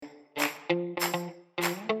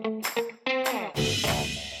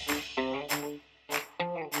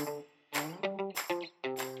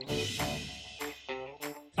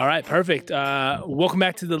All right, perfect. Welcome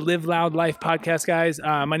back to the Live Loud Life podcast, guys.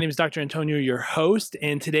 My name is Dr. Antonio, your host,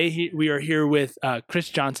 and today we are here with Chris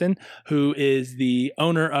Johnson, who is the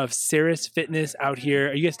owner of Ceres Fitness out here.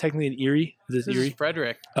 Are you guys technically in Erie? This Erie? is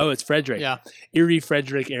Frederick. Oh, it's Frederick. Yeah. Erie,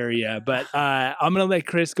 Frederick area. But I'm going to let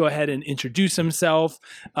Chris go ahead and introduce himself,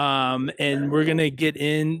 and we're going to get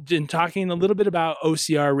in talking a little bit about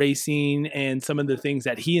OCR racing and some of the things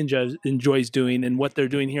that he enjoys doing and what they're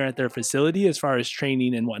doing here at their facility as far as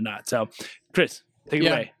training and whatnot. So, Chris, take it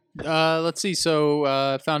away. Let's see.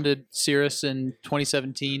 So, founded Ceres in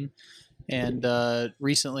 2017, and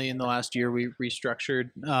recently in the last year we restructured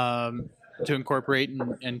to incorporate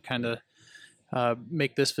and kind of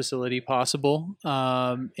make this facility possible.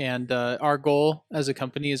 And our goal as a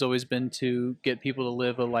company has always been to get people to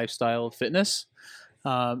live a lifestyle of fitness,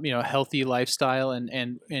 a healthy lifestyle,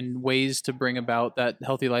 and ways to bring about that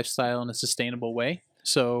healthy lifestyle in a sustainable way.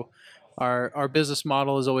 So our business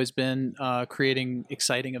model has always been creating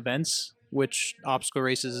exciting events, which obstacle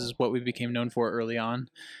races is what we became known for early on,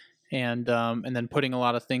 and then putting a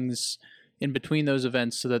lot of things in between those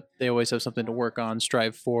events so that they always have something to work on,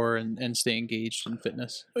 strive for, and stay engaged in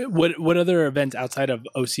fitness. What other events outside of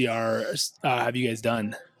OCR have you guys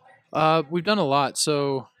done? We've done a lot.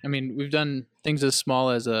 So, I mean, we've done things as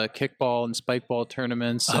small as kickball and spike ball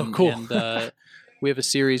tournaments. Cool. And we have a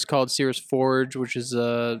series called Ceres Forge, which is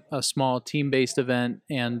a small team-based event.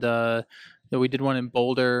 And we did one in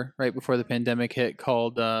Boulder right before the pandemic hit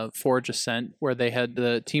called Forge Ascent, where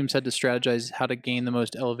the teams had to strategize how to gain the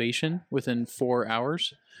most elevation within 4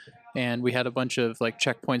 hours. And we had a bunch of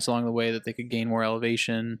checkpoints along the way that they could gain more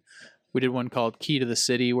elevation. We did one called Key to the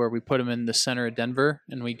City, where we put them in the center of Denver,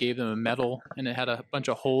 and we gave them a medal, and it had a bunch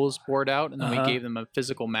of holes bored out, and then we gave them a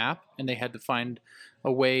physical map, and they had to find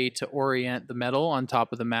a way to orient the medal on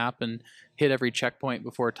top of the map and hit every checkpoint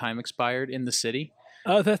before time expired in the city.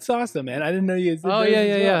 Oh, that's awesome, man. I didn't know you guys did that. Oh,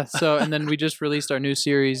 yeah. So, and then we just released our new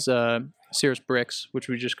series, Ceres Bricks, which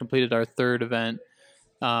we just completed our third event,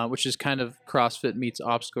 which is kind of CrossFit meets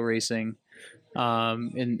obstacle racing.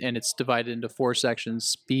 And it's divided into 4 sections: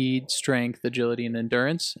 speed, strength, agility, and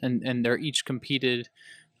endurance. And they're each completed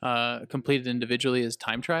individually as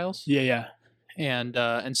time trials. Yeah.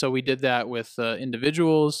 And so we did that with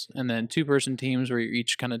individuals, and then 2-person teams where you're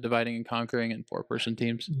each kind of dividing and conquering, and 4-person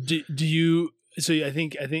teams. Do you? So I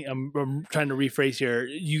think I'm trying to rephrase here.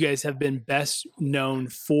 You guys have been best known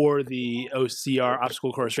for the OCR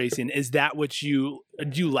obstacle course racing. Is that what do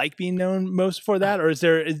you like being known most for that, or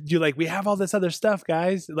do you like, we have all this other stuff,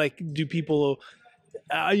 guys? Like, do people?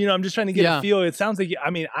 I'm just trying to get a feel. It sounds like,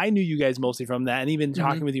 I knew you guys mostly from that, and even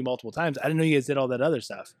talking with you multiple times, I didn't know you guys did all that other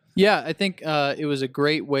stuff. Yeah, I think it was a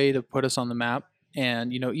great way to put us on the map.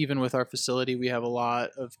 And, even with our facility, we have a lot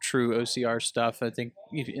of true OCR stuff. I think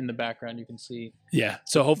in the background you can see. Yeah.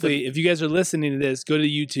 So hopefully if you guys are listening to this, go to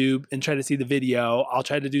YouTube and try to see the video. I'll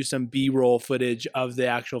try to do some B-roll footage of the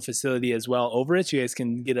actual facility as well over it, so you guys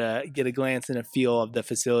can get a glance and a feel of the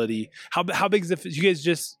facility. How big is you guys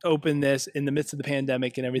just opened this in the midst of the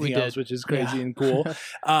pandemic and everything else, which is crazy and cool.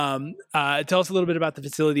 Tell us a little bit about the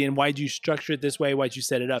facility and why'd you structure it this way? Why'd you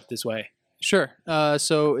set it up this way? Sure.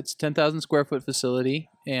 So it's a 10,000 square foot facility,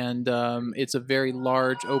 and it's a very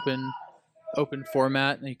large open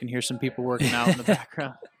format. And you can hear some people working out in the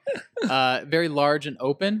background. Very large and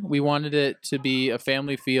open. We wanted it to be a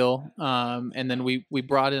family feel, and then we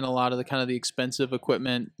brought in a lot of the expensive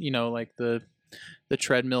equipment, like the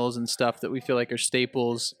treadmills and stuff that we feel like are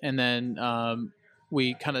staples, and then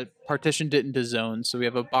we kind of partitioned it into zones. So we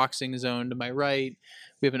have a boxing zone to my right.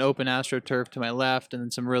 We have an open AstroTurf to my left, and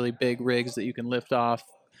then some really big rigs that you can lift off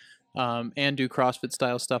and do CrossFit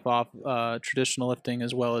style stuff off, traditional lifting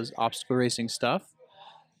as well as obstacle racing stuff.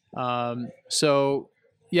 So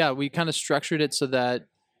yeah, we kind of structured it so that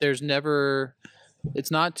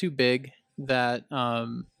it's not too big that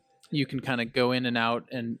you can kind of go in and out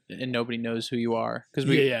and nobody knows who you are, because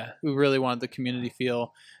we really wanted the community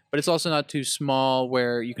feel. But it's also not too small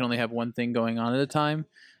where you can only have one thing going on at a time.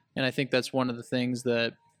 And I think that's one of the things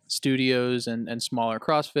that studios and smaller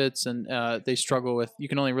CrossFits and they struggle with. You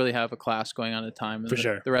can only really have a class going on at a time. And For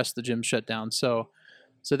sure. The rest of the gym shut down. So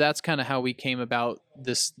that's kind of how we came about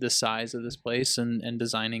this size of this place and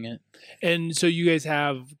designing it. And so you guys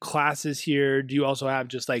have classes here. Do you also have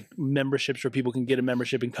just memberships where people can get a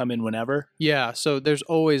membership and come in whenever? Yeah. So there's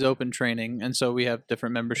always open training. And so we have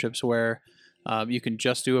different memberships where you can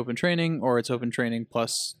just do open training, or it's open training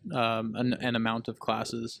plus an amount of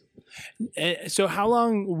classes. So how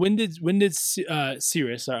long? When did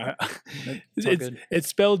Cirrus? It's all good. It's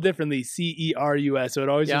spelled differently, Cerus. So it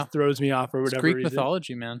always Yeah. just throws me off for It's whatever Greek reason.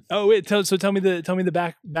 mythology, man. Oh wait, tell me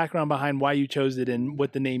the background behind why you chose it and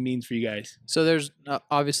what the name means for you guys. So there's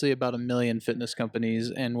obviously about 1 million fitness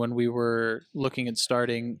companies, and when we were looking at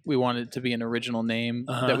starting, we wanted it to be an original name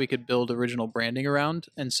that we could build original branding around.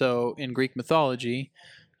 And so in Greek mythology,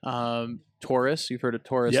 Taurus, you've heard of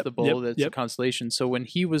Taurus Yep, the bull, that's a yep. constellation. So when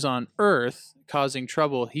he was on Earth causing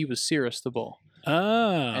trouble, he was Cirrus the bull.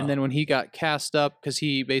 Oh. And then when he got cast up, because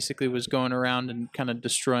he basically was going around and kind of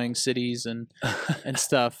destroying cities and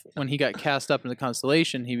stuff, when he got cast up in the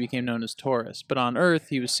constellation, he became known as Taurus. But on Earth,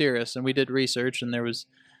 he was Cirrus, and we did research, and there's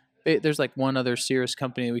like one other Cirrus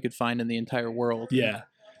company we could find in the entire world. Yeah.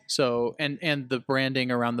 So and the branding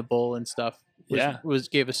around the bull and stuff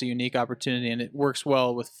gave us a unique opportunity, and it works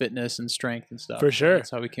well with fitness and strength and stuff. For sure. That's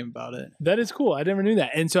how we came about it. That is cool. I never knew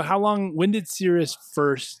that. And so when did Cirrus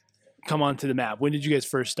first come onto the map? When did you guys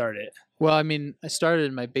first start it? Well, I mean, I started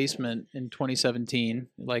in my basement in 2017,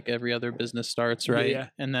 like every other business starts, right? Yeah.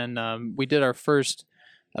 And then we did our first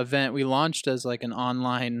event. We launched as like an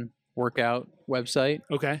online workout website.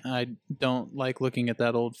 Okay. I don't like looking at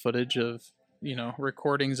that old footage of,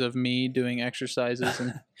 recordings of me doing exercises,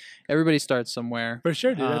 and everybody starts somewhere. For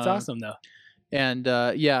sure, dude. That's awesome, though. And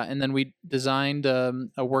and then we designed a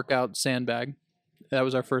workout sandbag. That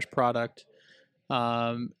was our first product.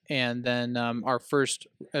 And then our first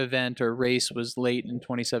event or race was late in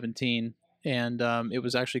 2017. And it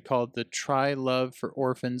was actually called the Try Love for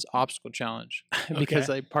Orphans Obstacle Challenge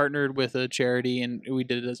because I partnered with a charity and we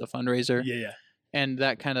did it as a fundraiser. Yeah. And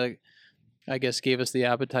that kind of, I guess, gave us the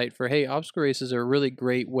appetite for, hey, obstacle races are a really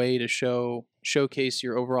great way to showcase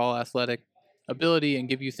your overall athletic ability and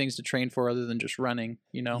give you things to train for other than just running.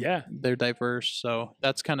 Yeah. They're diverse. So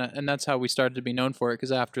that's that's how we started to be known for it.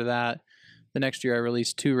 Because after that, the next year I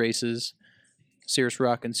released 2 races, Cirrus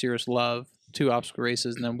Ruck and Cirrus Love, 2 obstacle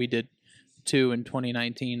races, and then we did 2 in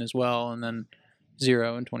 2019 as well, and then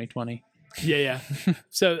 0 in 2020. Yeah.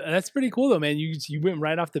 So that's pretty cool though, man. You went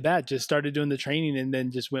right off the bat, just started doing the training, and then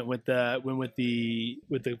just went with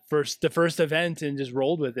the first event and just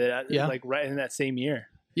rolled with it. Yeah. Like right in that same year.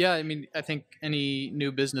 Yeah, I mean, I think any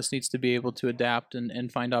new business needs to be able to adapt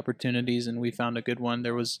and find opportunities, and we found a good one.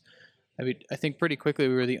 I think pretty quickly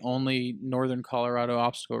we were the only Northern Colorado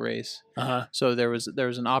obstacle race. So there was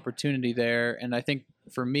an opportunity there, and I think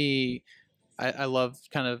for me, I love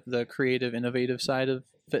kind of the creative, innovative side of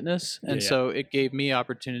fitness, and so it gave me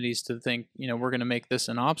opportunities to think, we're going to make this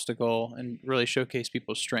an obstacle and really showcase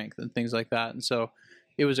people's strength and things like that. And so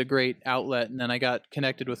it was a great outlet, and then I got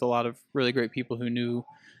connected with a lot of really great people who knew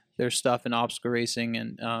their stuff in obstacle racing,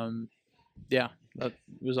 and that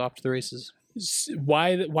was off to the races.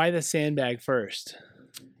 Why the sandbag first?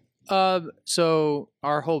 So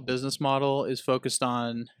our whole business model is focused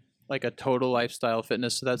on like a total lifestyle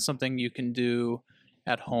fitness. So that's something you can do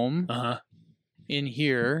at home in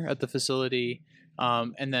here at the facility.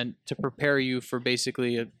 And then to prepare you for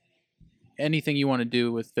basically anything you want to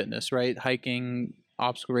do with fitness, right? Hiking,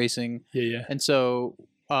 obstacle racing. Yeah. And so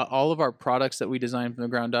all of our products that we design from the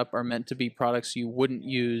ground up are meant to be products you wouldn't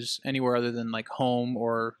use anywhere other than like home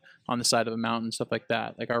or on the side of a mountain, stuff like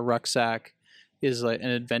that. Like our rucksack is like an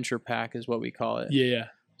adventure pack is what we call it. Yeah.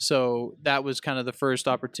 So that was kind of the first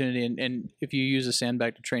opportunity. And if you use a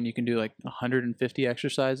sandbag to train, you can do like 150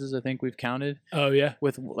 exercises, I think we've counted. Oh yeah.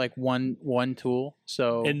 With like one tool.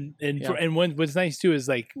 So what's nice too is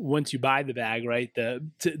like once you buy the bag, right?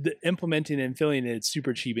 The implementing and filling it's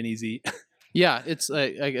super cheap and easy. Yeah, it's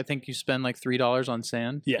I think you spend like $3 on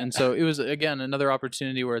sand. Yeah. And so it was, again, another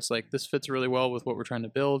opportunity where it's like, this fits really well with what we're trying to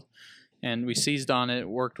build. And we seized on it,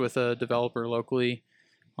 worked with a developer locally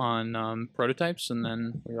on prototypes, and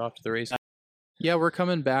then we were off to the race. Yeah, we're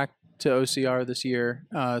coming back to OCR this year.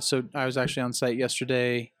 So I was actually on site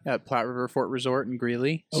yesterday at Platte River Fort Resort in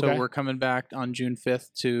Greeley. Okay. So we're coming back on June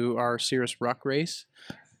 5th to our Cirrus Ruck race,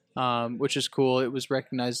 which is cool. It was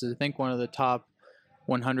recognized as, I think, one of the top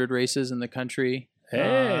 100 races in the country,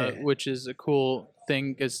 which is a cool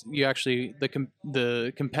thing because you actually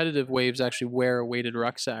the competitive waves actually wear a weighted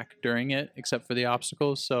rucksack during it, except for the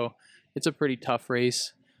obstacles. So it's a pretty tough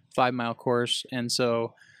race, 5-mile course, and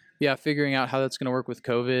so figuring out how that's going to work with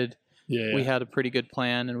COVID. Yeah. We had a pretty good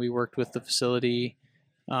plan, and we worked with the facility,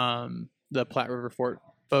 the Platte River Fort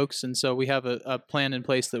folks, and so we have a plan in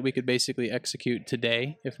place that we could basically execute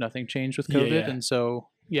today if nothing changed with COVID. And so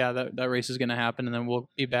that race is going to happen, and then we'll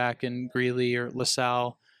be back in Greeley or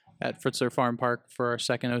LaSalle at Fritzler Farm Park for our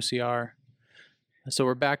second OCR. So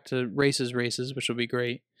we're back to races, which will be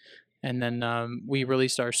great. And then we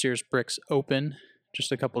released our Cirrus Bricks Open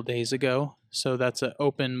just a couple days ago. So that's an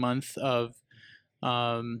open month of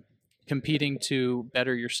competing to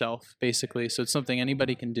better yourself, basically. So it's something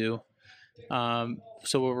anybody can do.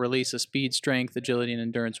 So we'll release a speed, strength, agility, and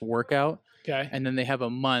endurance workout, Okay. and then they have a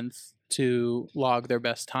month to log their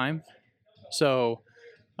best time. So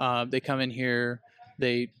they come in here,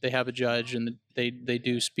 they have a judge, and they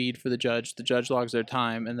do speed for the judge. The judge logs their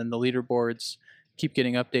time, and then the leaderboards keep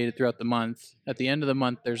getting updated throughout the month. At the end of the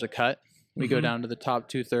month, there's a cut. We go down to the top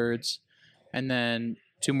 2/3, and then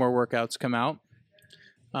 2 more workouts come out,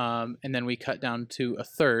 and then we cut down to a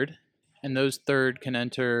third, and those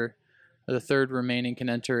the third remaining can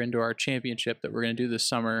enter into our championship that we're going to do this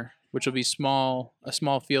summer, which will be a small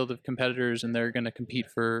field of competitors, and they're going to compete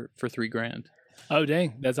for $3,000. Oh,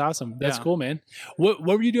 dang. That's awesome. That's Yeah. cool, man. What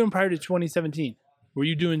were you doing prior to 2017? Were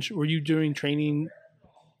you doing training?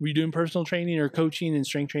 Were you doing personal training or coaching and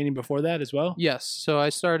strength training before that as well? Yes. So I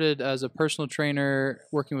started as a personal trainer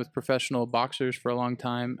working with professional boxers for a long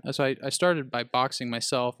time. So I started by boxing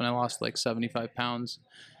myself, and I lost like 75 pounds.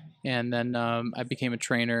 And then I became a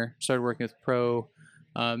trainer, started working with pro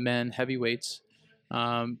men heavyweights,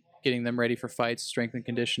 getting them ready for fights, strength and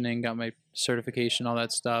conditioning, got my certification, all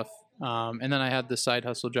that stuff. And then I had this side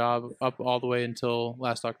hustle job up all the way until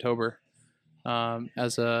last October.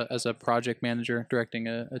 As a project manager, directing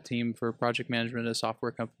a team for project management at a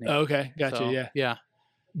software company. Oh, okay. Gotcha. So, Yeah. yeah,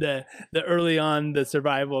 The early on the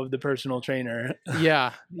survival of the personal trainer.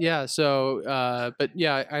 yeah. So, but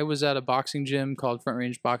yeah, I was at a boxing gym called Front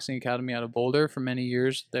Range Boxing Academy out of Boulder for many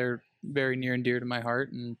years. They're very near and dear to my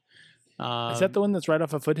heart. And Is that the one that's right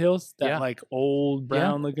off of Foothills? That yeah. like old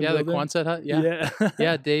brown looking the building? Quonset hut. Yeah. Yeah.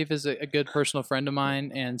 Yeah, Dave is a good personal friend of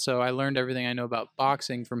mine, and so I learned everything I know about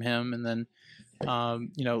boxing from him. And then,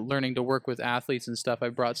 learning to work with athletes and stuff, I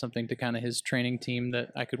brought something to kind of his training team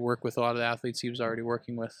that I could work with a lot of the athletes he was already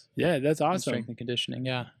working with. Yeah, that's In awesome. strength and conditioning.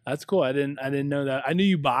 Yeah. That's cool. I didn't know that. I knew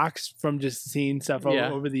you boxed from just seeing stuff Yeah.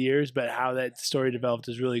 over the years, but how that story developed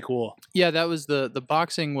is really cool. Yeah, that was the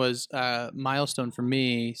boxing was a milestone for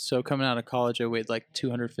me. So coming out of college, I weighed like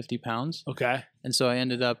 250 pounds, Okay. and so I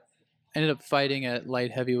ended up fighting at light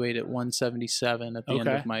heavyweight at 177 at the end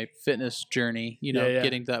Okay. of my fitness journey. Yeah.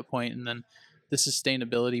 Getting to that point, and then the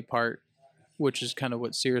sustainability part, which is kind of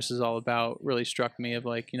what Cirrus is all about, really struck me. Of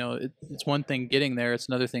like, it's one thing getting there; it's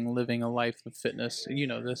another thing living a life of fitness.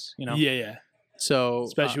 Yeah. So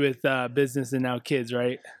Especially with business and now kids,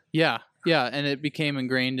 right? yeah, and it became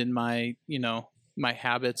ingrained in my, my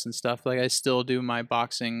habits and stuff. Like I still do my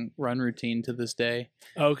boxing run routine to this day.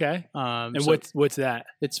 Okay. And So what's that?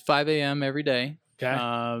 it's 5 a.m. every day.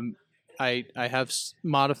 Okay. I have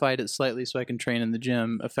modified it slightly so I can train in the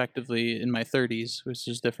gym effectively in my 30s, which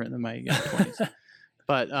is different than my young 20s.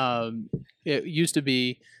 But it used to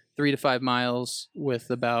be 3 to 5 miles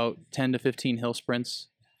with about 10 to 15 hill sprints,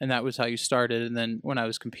 and that was how you started. And then when I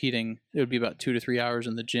was competing, it would be about 2 to 3 hours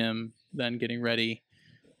in the gym, then getting ready,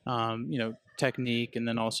 technique, and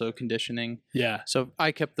then also conditioning. Yeah. So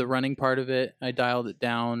I kept the running part of it. I dialed it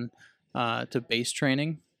down to base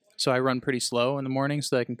training. So I run pretty slow in the morning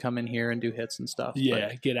so that I can come in here and do hits and stuff.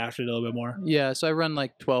 Yeah. Get after it a little bit more. Yeah. So I run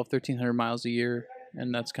like 1,300 miles a year,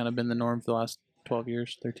 and that's kind of been the norm for the last 12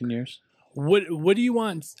 years, 13 years. What do you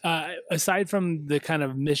want aside from the kind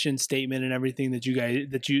of mission statement and everything that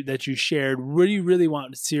you shared? What do you really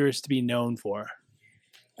want Cirrus to be known for?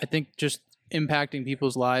 I think just impacting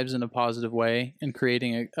people's lives in a positive way and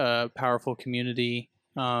creating a powerful community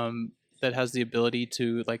that has the ability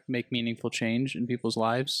to like make meaningful change in people's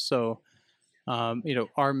lives. So,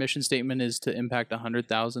 our mission statement is to impact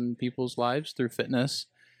 100,000 people's lives through fitness.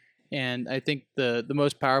 And I think the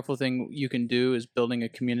most powerful thing you can do is building a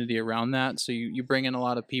community around that. So you bring in a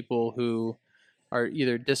lot of people who are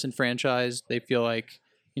either disenfranchised, they feel like,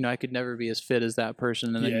 I could never be as fit as that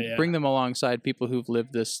person. And then you bring them alongside people who've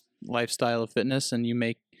lived this lifestyle of fitness, and you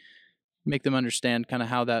make them understand kind of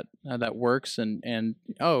how that works. And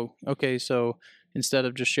oh, okay, so instead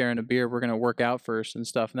of just sharing a beer, we're going to work out first and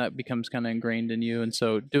stuff. And that becomes kind of ingrained in you. And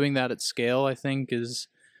so doing that at scale, I think, is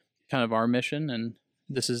kind of our mission. And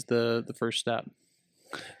this is the first step.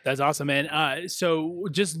 That's awesome, man. So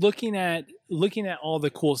just looking at all the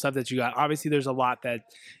cool stuff that you got, obviously there's a lot that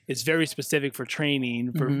is very specific for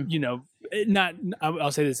training for,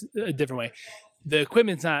 I'll say this a different way. The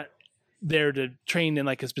equipment's not there to train in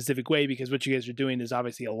like a specific way, because what you guys are doing is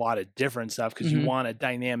obviously a lot of different stuff because you want a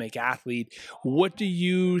dynamic athlete. What do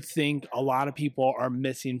you think a lot of people are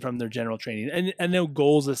missing from their general training? And no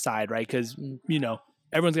goals aside, right? Because,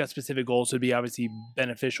 everyone's got specific goals, so it'd be obviously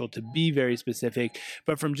beneficial to be very specific.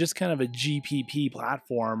 But from just kind of a GPP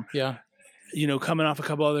platform, coming off a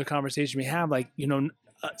couple other conversations we have, like,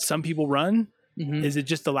 some people run, Mhm. Is it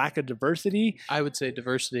just a lack of diversity? I would say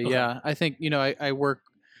diversity. Okay. Yeah, I think I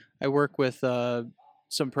work with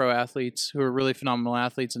some pro athletes who are really phenomenal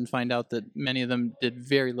athletes, and find out that many of them did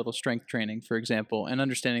very little strength training, for example, and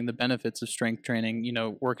understanding the benefits of strength training.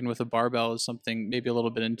 Working with a barbell is something maybe a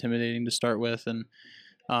little bit intimidating to start with, and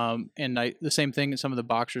the same thing. Some of the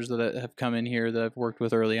boxers that have come in here that I've worked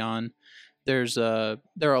with early on, there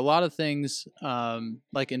are a lot of things,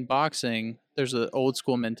 like in boxing. There's an old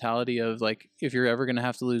school mentality of like, if you're ever going to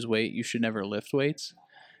have to lose weight, you should never lift weights.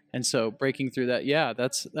 And so breaking through that, yeah,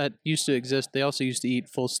 that used to exist. They also used to eat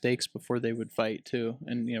full steaks before they would fight too,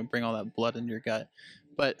 and bring all that blood in your gut.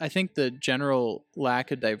 But I think the general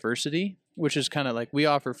lack of diversity, which is kind of like, we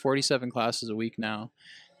offer 47 classes a week now,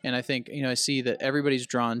 and I think I see that everybody's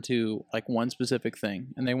drawn to like one specific thing,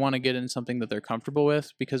 and they want to get in something that they're comfortable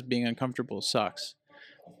with, because being uncomfortable sucks,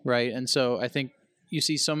 right? And so I think you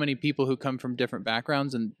see so many people who come from different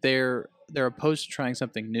backgrounds, and they're opposed to trying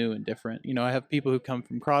something new and different. I have people who come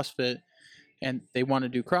from CrossFit, and they want to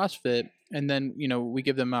do CrossFit, and then we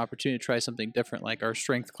give them an opportunity to try something different, like our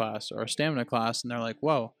strength class or our stamina class, and they're like,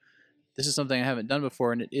 whoa, this is something I haven't done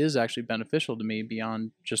before, and it is actually beneficial to me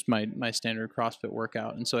beyond just my standard CrossFit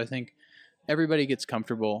workout. And so I think everybody gets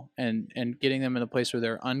comfortable, and getting them in a place where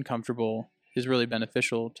they're uncomfortable is really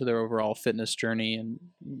beneficial to their overall fitness journey, and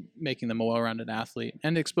making them a well-rounded athlete,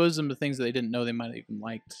 and expose them to things that they didn't know they might have even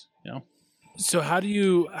liked. So how do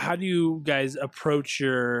you guys approach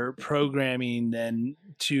your programming then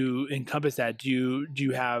to encompass that? Do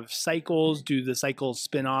you have cycles? Do the cycles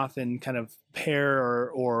spin off and kind of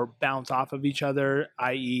pair or bounce off of each other?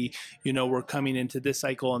 I.e., we're coming into this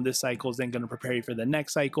cycle, and this cycle is then going to prepare you for the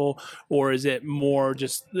next cycle, or is it more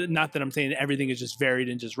just, not that I'm saying everything is just varied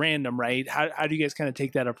and just random, right? How do you guys kind of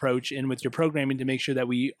take that approach in with your programming to make sure that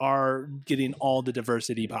we are getting all the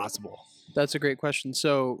diversity possible? That's a great question.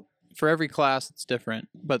 So for every class, it's different,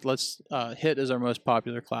 but let's HIT is our most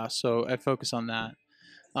popular class, so I focus on that.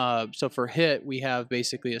 So for HIT, we have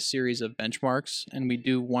basically a series of benchmarks, and we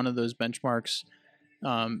do one of those benchmarks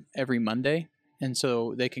every Monday. And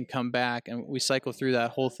so they can come back, and we cycle through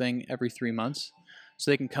that whole thing every 3 months. So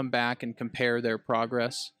they can come back and compare their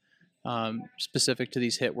progress, specific to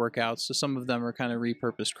these HIT workouts. So some of them are kind of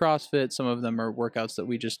repurposed CrossFit. Some of them are workouts that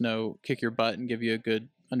we just know kick your butt and give you a good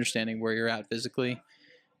understanding where you're at physically.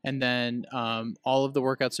 And then all of the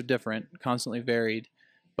workouts are different, constantly varied,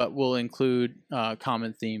 but we'll include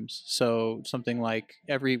common themes. So something like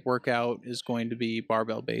every workout is going to be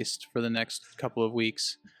barbell based for the next couple of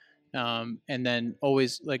weeks. And then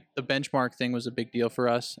always, like, the benchmark thing was a big deal for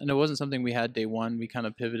us. And it wasn't something we had day one. We kind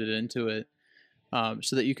of pivoted into it,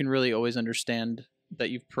 so that you can really always understand that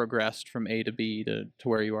you've progressed from A to B to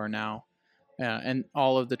where you are now. And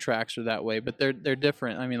all of the tracks are that way, but they're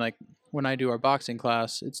different. I mean, like, when I do our boxing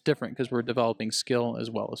class, it's different because we're developing skill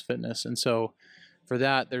as well as fitness. And so for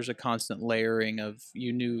that, there's a constant layering of,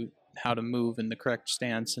 you knew how to move in the correct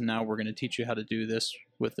stance, and now we're going to teach you how to do this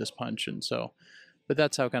with this punch. And so, but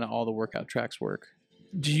that's how kind of all the workout tracks work.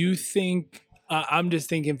 Do you think, I'm just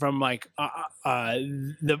thinking from like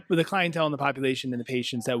the clientele and the population and the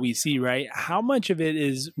patients that we see, right? How much of it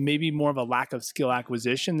is maybe more of a lack of skill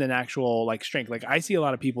acquisition than actual like strength? Like, I see a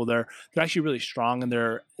lot of people, they're actually really strong, and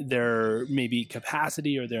their maybe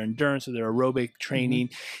capacity or their endurance or their aerobic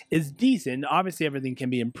training is decent. Obviously everything can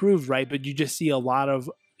be improved, right? But you just see a lot of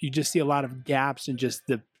gaps in just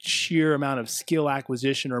the sheer amount of skill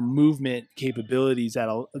acquisition or movement capabilities that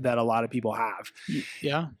a lot of people have.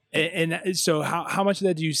 Yeah. And so how much of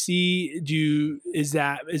that do you see? Is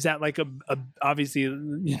that like a obviously,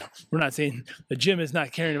 we're not saying the gym is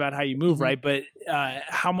not caring about how you move, right? But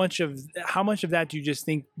how much of that do you just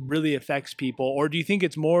think really affects people, or do you think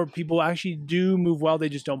it's more people actually do move well, they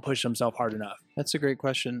just don't push themselves hard enough? That's a great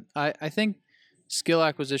question. I think skill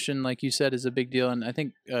acquisition, like you said, is a big deal. And I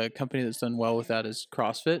think a company that's done well with that is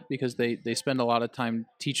CrossFit, because they spend a lot of time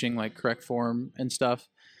teaching like correct form and stuff.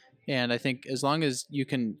 And I think as long as you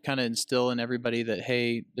can kind of instill in everybody that,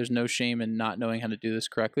 hey, there's no shame in not knowing how to do this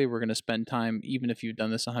correctly. We're going to spend time, even if you've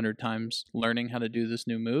done this 100 times, learning how to do this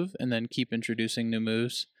new move, and then keep introducing new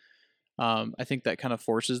moves. I think that kind of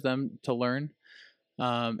forces them to learn.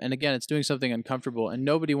 And again, it's doing something uncomfortable, and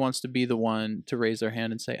nobody wants to be the one to raise their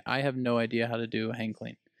hand and say, I have no idea how to do a hang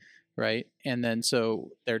clean, right? And then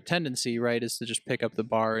so their tendency, right, is to just pick up the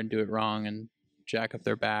bar and do it wrong and jack up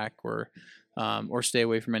their back, or stay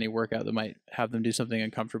away from any workout that might have them do something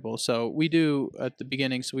uncomfortable. So we do at the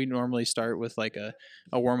beginning, so we normally start with like a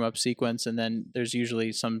warm-up sequence, and then there's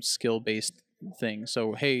usually some skill-based thing.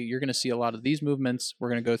 So, hey, you're going to see a lot of these movements. We're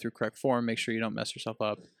going to go through correct form, make sure you don't mess yourself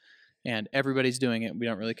up. And everybody's doing it. We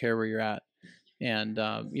don't really care where you're at. And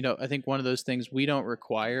I think one of those things, we don't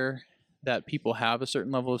require that people have a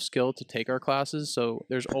certain level of skill to take our classes. So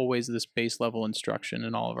there's always this base level instruction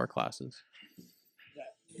in all of our classes.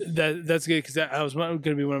 That's good, because that was going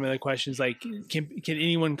to be one of my other questions. Like, can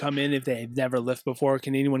anyone come in if they've never lifted before?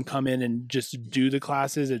 Can anyone come in and just do the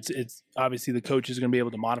classes? It's obviously the coach is going to be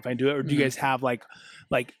able to modify and do it. Or do you guys have like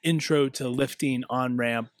intro to lifting on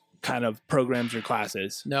ramp kind of programs or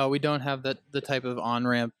classes? No, we don't have the type of on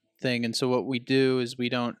ramp thing. And so what we do is we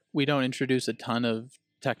don't introduce a ton of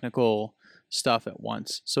technical stuff at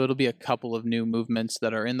once. So it'll be a couple of new movements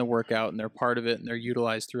that are in the workout and they're part of it and they're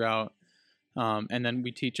utilized throughout. And then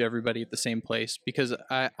we teach everybody at the same place, because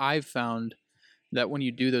I've found that when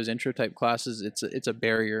you do those intro type classes, it's a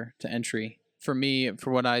barrier to entry. For me,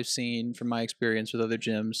 for what I've seen from my experience with other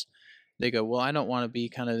gyms, they go, well, I don't want to be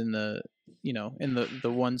kind of in the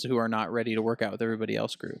ones who are not ready to work out with everybody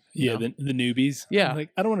else group. Yeah, the newbies. Yeah. I'm like,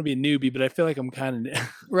 I don't want to be a newbie, but I feel like I'm kind of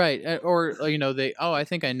right. Or I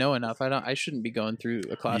think I know enough. I shouldn't be going through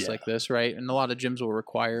a class like this, right? And a lot of gyms will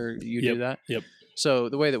require you do that. Yep. So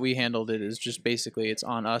the way that we handled it is just basically it's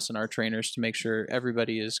on us and our trainers to make sure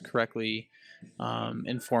everybody is correctly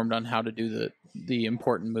informed on how to do the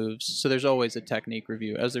important moves. So there's always a technique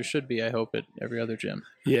review, as there should be, I hope, at every other gym.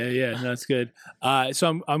 Yeah, no, that's good.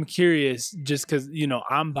 So I'm curious, just because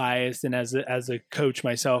I'm biased, and as a coach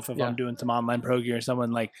myself, if I'm doing some online programming or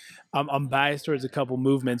someone, like I'm biased towards a couple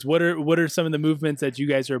movements. What are some of the movements that you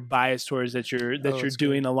guys are biased towards that you're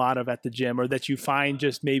doing a lot of at the gym, or that you find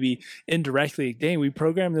just maybe indirectly, dang, we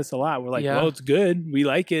program this a lot. We're like, well, it's good, we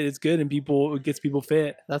like it, it's good, and it gets people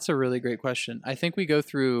fit. That's a really great question. I think we go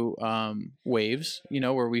through waves,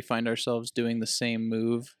 where we find ourselves doing the same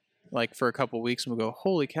move like for a couple of weeks, and we'll go,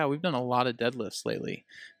 holy cow, we've done a lot of deadlifts lately.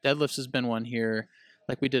 Deadlifts has been one here.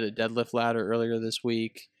 Like we did a deadlift ladder earlier this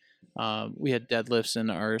week. We had deadlifts in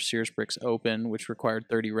our Sears Bricks Open, which required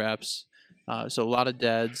 30 reps. So a lot of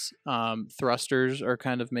deads. Thrusters are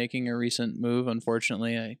kind of making a recent move.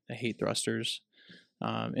 Unfortunately, I hate thrusters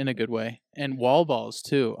in a good way. And wall balls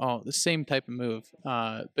too. Oh, the same type of move.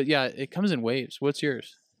 But yeah, it comes in waves. What's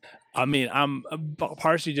yours? I mean, I'm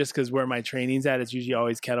partially just because where my training's at, it's usually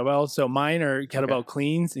always kettlebell. So mine are kettlebell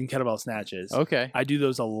cleans and kettlebell snatches. Okay. I do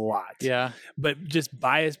those a lot. Yeah. But just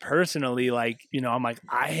biased personally, like, I'm like,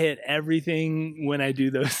 I hit everything when I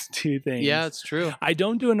do those two things. Yeah, it's true. I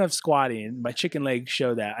don't do enough squatting. My chicken legs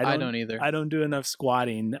show that. I don't either. I don't do enough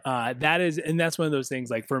squatting. That's one of those things,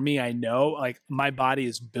 like for me, I know like my body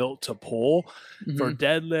is built to pull for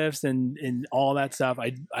deadlifts and all that stuff.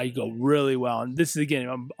 I go really well. And this is, again,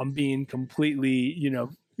 I'm being completely,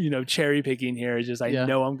 cherry picking here. Is just, I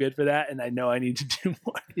know I'm good for that. And I know I need to do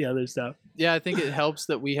more of the other stuff. Yeah. I think it helps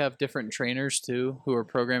that we have different trainers too, who are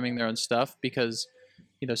programming their own stuff, because,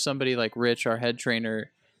 somebody like Rich, our head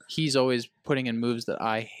trainer, he's always putting in moves that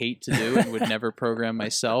I hate to do and would never program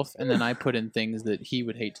myself. And then I put in things that he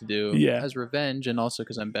would hate to do as revenge, and also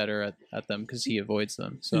because I'm better at them because he avoids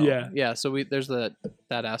them. So so there's that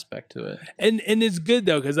aspect to it. And it's good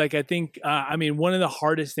though, because like I think one of the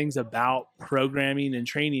hardest things about programming and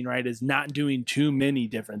training, right, is not doing too many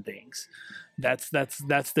different things. That's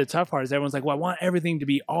the tough part, is everyone's like, well, I want everything to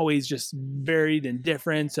be always just varied and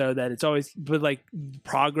different, so that it's always, but like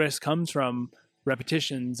progress comes from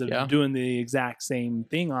repetitions of doing the exact same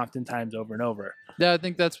thing oftentimes over and over. Yeah, I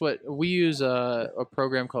think that's what we use, a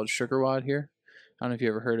program called SugarWOD here. I don't know if you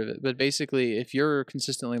ever heard of it, but basically if you're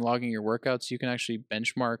consistently logging your workouts, you can actually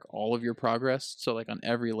benchmark all of your progress. So like on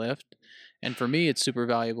every lift. And for me, it's super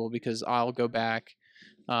valuable because I'll go back.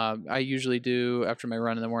 I usually do, after my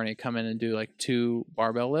run in the morning, come in and do like 2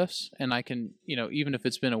 barbell lifts. And I can, even if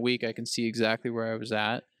it's been a week, I can see exactly where I was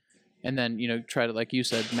at. And then, try to, like you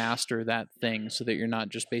said, master that thing so that you're not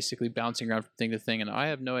just basically bouncing around from thing to thing. And I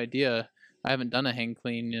have no idea. I haven't done a hang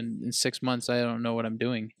clean in 6 months. I don't know what I'm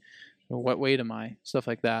doing. What weight am I? Stuff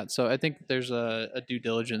like that. So I think there's a due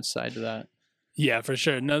diligence side to that. Yeah, for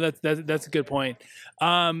sure. No, that's a good point.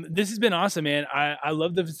 This has been awesome, man. I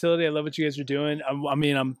love the facility. I love what you guys are doing.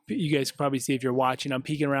 You guys can probably see if you're watching, I'm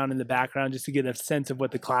peeking around in the background just to get a sense of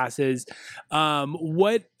what the class is.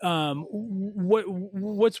 What's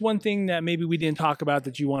one thing that maybe we didn't talk about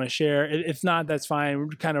that you want to share? If not, that's fine. We'll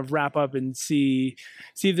kind of wrap up and see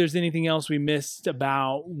if there's anything else we missed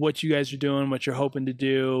about what you guys are doing, what you're hoping to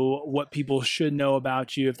do, what people should know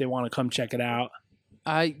about you if they want to come check it out.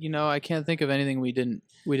 I can't think of anything we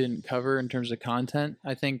didn't cover in terms of content.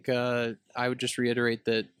 I think I would just reiterate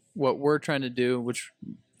that what we're trying to do, which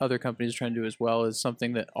other companies are trying to do as well, is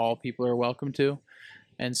something that all people are welcome to.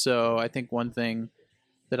 And so I think one thing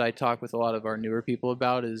that I talk with a lot of our newer people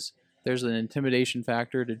about is there's an intimidation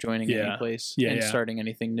factor to joining any Yeah. place Yeah, and yeah. starting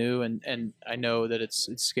anything new. And I know that it's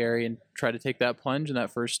scary, and try to take that plunge and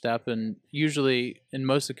that first step. And usually in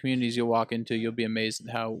most of the communities you'll walk into, you'll be amazed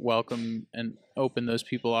at how welcome and open those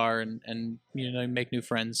people are, and make new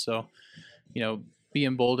friends. So, be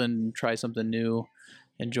emboldened and try something new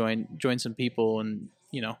and join some people, and,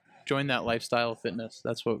 join that lifestyle of fitness.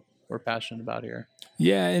 That's what we're passionate about here.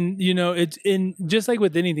 Yeah, and it's in just like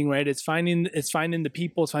with anything, right? It's finding the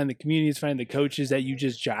people, it's finding the community, it's finding the coaches that you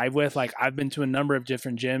just jive with. Like I've been to a number of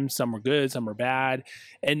different gyms. Some were good, some were bad,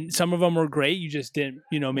 and some of them were great. You just didn't,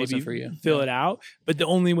 maybe Wasn't for you. fill Yeah. it out. But the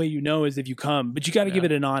only way is if you come. But you got to give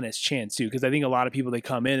Yeah. it an honest chance too, because I think a lot of people they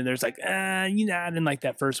come in and there's like, I didn't like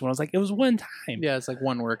that first one. I was like, it was one time. Yeah, it's like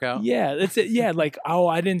one workout. Yeah, that's it. Yeah, like, oh,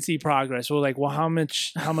 I didn't see progress. Well, like, well, how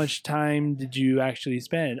much time did you actually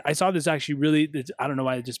spend? I saw this actually I don't know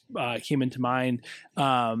why it just came into mind.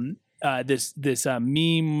 This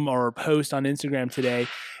meme or post on Instagram today,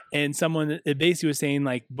 and someone it basically was saying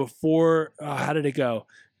like before, how did it go?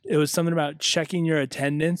 It was something about checking your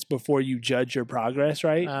attendance before you judge your progress,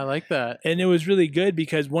 right? I like that. And it was really good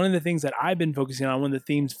because one of the things that I've been focusing on, one of the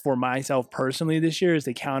themes for myself personally this year is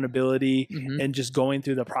accountability and just going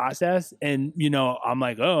through the process. And, I'm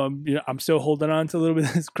like, I'm still holding on to a little bit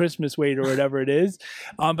of this Christmas weight or whatever it is.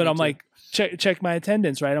 But I'm like, check my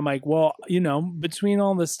attendance, right? I'm like, well, between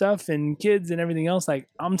all the stuff and kids and everything else, like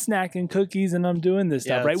I'm snacking cookies and I'm doing this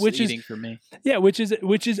stuff, right? Which is for me. Yeah, which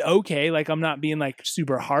is okay. Like I'm not being like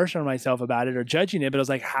super harsh on myself about it or judging it, but I was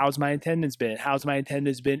like, how's my attendance been? How's my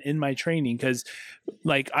attendance been in my training? Because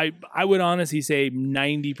like I would honestly say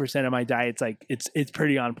 90% of my diet's like it's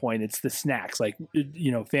pretty on point. It's the snacks, like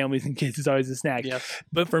families and kids is always a snack. Yep.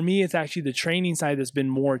 But for me, it's actually the training side that's been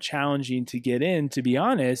more challenging to get in, to be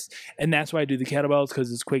honest. And that's why I do the kettlebells,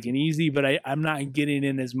 because it's quick and easy. But I'm not getting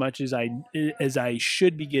in as much as I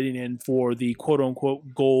should be getting in for the quote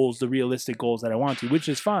unquote goals, the realistic goals that I want to, which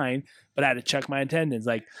is fine. But I had to check my attendance.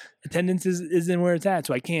 Like attendance isn't where it's at,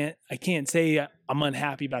 so I can't say I'm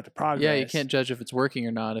unhappy about the progress. Yeah, you can't judge if it's working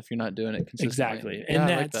or not if you're not doing it consistently. Exactly,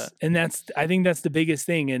 Yeah, and I think that's the biggest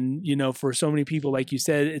thing. And for so many people, like you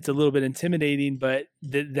said, it's a little bit intimidating, but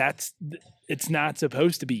it's not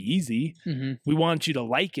supposed to be easy. Mm-hmm. We want you to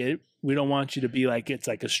like it. We don't want you to be like it's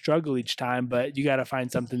like a struggle each time, but you got to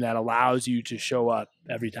find something that allows you to show up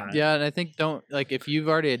every time. Yeah, and I think if you've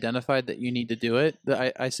already identified that you need to do it,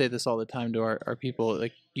 I say this all the time to our people,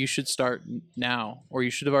 like you should start now, or you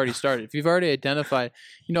should have already started. If you've already identified,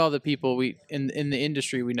 all the people in the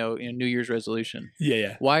industry we know, New Year's resolution.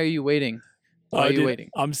 Yeah. Why are you waiting? Why are you waiting?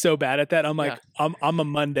 I'm so bad at that. I'm like, I'm a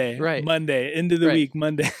Monday, right? Monday into the week,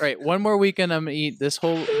 Monday. Right. One more weekend, I'm gonna eat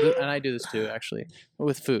and I do this too, actually,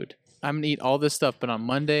 with food. I'm going to eat all this stuff, but on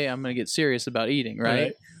Monday, I'm going to get serious about eating,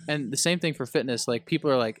 right? And the same thing for fitness. Like people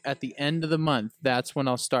are like, at the end of the month, that's when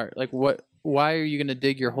I'll start. Like why are you going to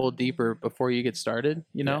dig your hole deeper before you get started?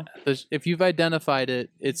 If you've identified it,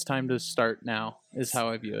 it's time to start now, is how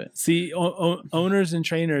I view it. See, owners and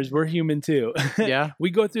trainers, we're human too. Yeah. We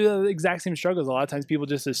go through the exact same struggles. A lot of times people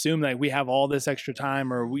just assume like we have all this extra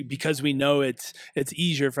time, or because we know it's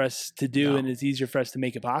easier for us to do and it's easier for us to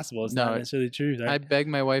make it possible. It's not necessarily true. Right? I beg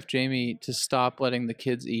my wife, Jamie, to stop letting the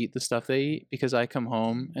kids eat the stuff they eat, because I come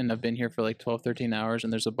home and I've been here for like 12, 13 hours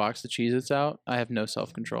and there's a box of Cheez-Its out. I have no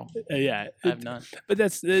self-control. Yeah. I have none. But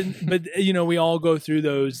we all go through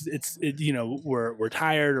those. We're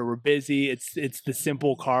tired or we're busy. It's the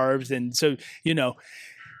simple carbs. And so,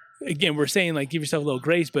 again, we're saying like give yourself a little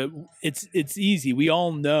grace, but it's easy. We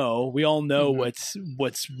all know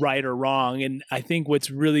what's right or wrong. And I think what's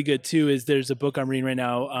really good too is there's a book I'm reading right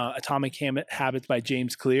now, Atomic Habits by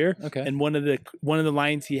James Clear. Okay. And one of the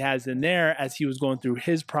lines he has in there as he was going through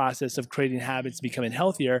his process of creating habits, becoming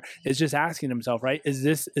healthier, is just asking himself, right? Is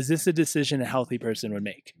this a decision a healthy person would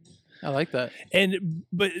make? I like that.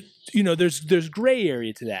 But there's gray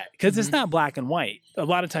area to that, because it's not black and white. A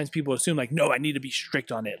lot of times people assume like, no, I need to be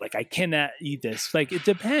strict on it. Like I cannot eat this. Like it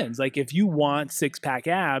depends. Like if you want 6-pack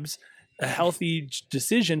abs, a healthy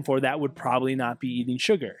decision for that would probably not be eating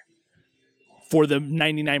sugar for the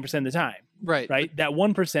 99% of the time. Right. That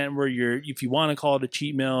 1% where if you want to call it a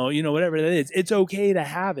cheat meal, whatever that is, it's okay to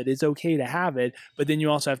have it. It's okay to have it. But then you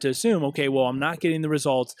also have to assume, okay, well, I'm not getting the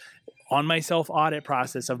results on my self-audit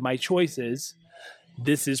process of my choices.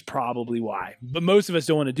 This is probably why. But most of us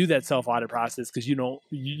don't want to do that self-audit process because you know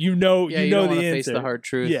don't the want to answer. face the hard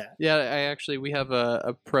truth. Yeah. We have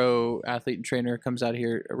a pro athlete and trainer comes out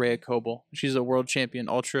here, Rhea Coble. She's a world champion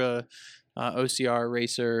ultra OCR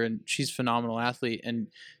racer, and she's a phenomenal athlete. And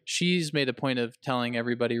she's made a point of telling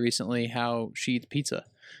everybody recently how she eats pizza.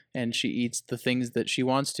 and she eats the things that she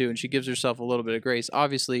wants to, and she gives herself a little bit of grace.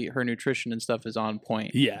 Obviously, her nutrition and stuff is on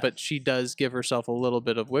point. Yeah. But she does give herself a little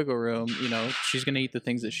bit of wiggle room. You know, she's going to eat the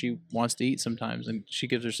things that she wants to eat sometimes, and she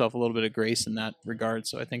gives herself a little bit of grace in that regard.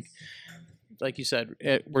 So I think, like you said,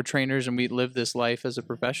 we're trainers and we live this life as a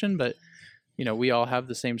profession, but, you know, we all have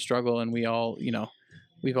the same struggle, and we all, you know,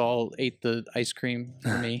 we've all ate the ice cream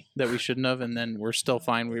for me that we shouldn't have, and then we're still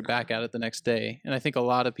fine. We're back at it the next day. And I think a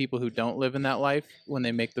lot of people who don't live in that life, when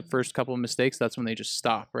they make the first couple of mistakes, that's when they just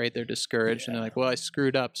stop, right? They're discouraged and they're like, well, I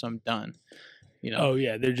screwed up, so I'm done. You know? Oh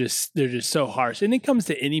yeah, they're just so harsh. And it comes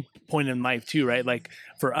to any point in life too, right? Like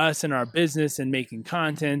for us in our business and making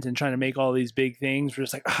content and trying to make all these big things, we're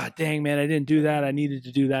just like, dang man, I didn't do that. I needed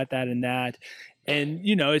to do that, and that. And,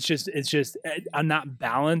 you know, it's just I'm not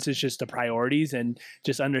balanced. It's just the priorities, and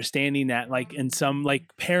just understanding that, like, in some,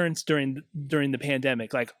 like, parents during the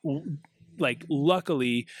pandemic, like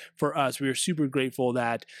luckily for us, we were super grateful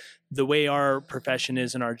that the way our profession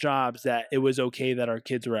is in our jobs, that it was okay that our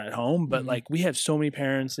kids were at home. But like, we have so many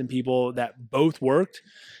parents and people that both worked,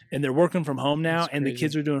 and they're working from home now, and the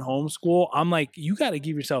kids are doing homeschool. I'm like, you got to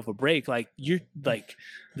give yourself a break. Like, you're like,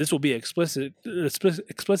 this will be explicit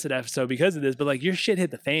episode because of this, but like, your shit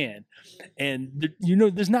hit the fan, and you know,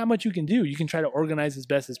 there's not much you can do. You can try to organize as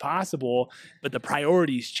best as possible, but the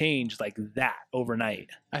priorities change like that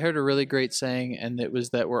overnight. I heard a really great saying, and it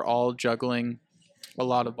was that we're all juggling a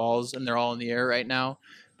lot of balls and they're all in the air right now,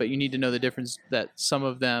 but you need to know the difference, that some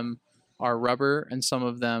of them are rubber and some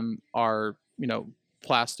of them are, you know,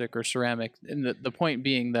 plastic or ceramic. And the point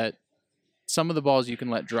being that some of the balls you can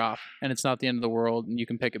let drop and it's not the end of the world, and you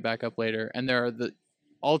can pick it back up later. And there are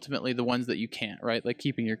ultimately the ones that you can't, right? Like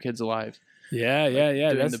keeping your kids alive. Yeah.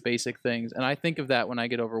 Doing the basic things. And I think of that when I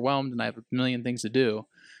get overwhelmed and I have a million things to do.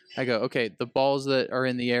 I go, okay, the balls that are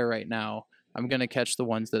in the air right now, I'm going to catch the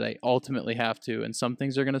ones that I ultimately have to. And some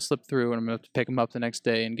things are going to slip through, and I'm going to have to pick them up the next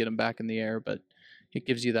day and get them back in the air. But it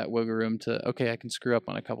gives you that wiggle room to, okay, I can screw up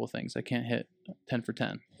on a couple of things. I can't hit 10 for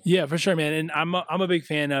 10. Yeah, for sure, man. And I'm a big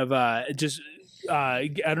fan of I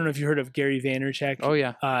don't know if you heard of Gary Vaynerchuk. Oh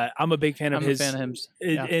yeah. I'm a big fan of his. I'm a fan of him.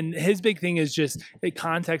 Yeah. And his big thing is just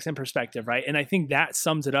context and perspective, right? And I think that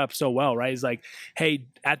sums it up so well, right? It's like, hey,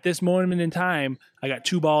 at this moment in time, I got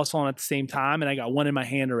 2 balls falling at the same time, and I got one in my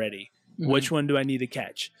hand already. Mm-hmm. Which one do I need to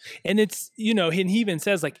catch? And it's, you know, and he even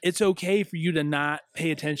says, like, it's okay for you to not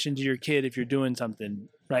pay attention to your kid if you're doing something,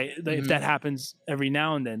 right? Mm-hmm. If that happens every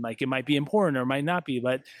now and then, like, it might be important or it might not be,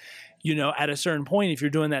 but you know, at a certain point, if you're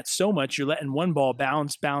doing that so much, you're letting one ball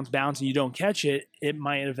bounce, and you don't catch it, it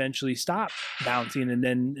might eventually stop bouncing, and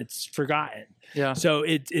then it's forgotten. Yeah. So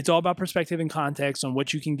it's all about perspective and context on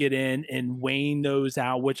what you can get in and weighing those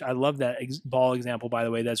out, which I love that ball example, by the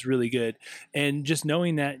way. That's really good. And just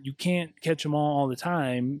knowing that you can't catch them all the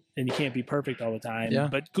time, and you can't be perfect all the time. Yeah.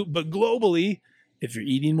 But globally, if you're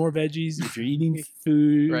eating more veggies, if you're eating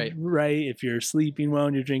food right, if you're sleeping well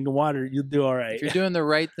and you're drinking water, you'll do all right. If you're doing the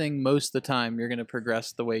right thing most of the time, you're going to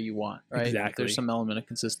progress the way you want, right? Exactly. There's some element of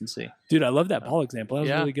consistency. Dude, I love that ball example. That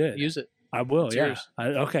was really good. Use it. I will. It's yeah.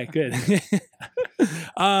 Okay, good.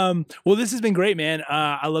 Well, this has been great, man.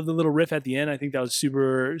 I love the little riff at the end. I think that was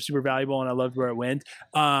super, super valuable, and I loved where it went.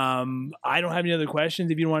 I don't have any other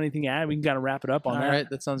questions. If you don't want anything to add, we can kind of wrap it up on that. All right.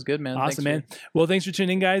 That sounds good, man. Awesome, man. Well, thanks for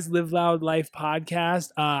tuning in, guys. Live Loud Life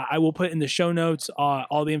podcast. I will put in the show notes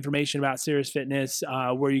all the information about Cirrus Fitness,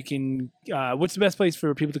 where you can, what's the best place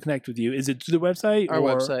for people to connect with you? Is it through the website? Our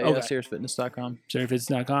website, cirrusfitness.com.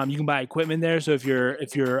 Cirrusfitness.com. You can buy equipment there. So if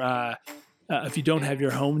you don't have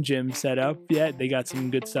your home gym set up yet, they got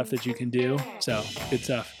some good stuff that you can do. So good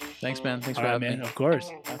stuff. Thanks, man. Thanks for having me. Of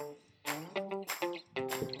course.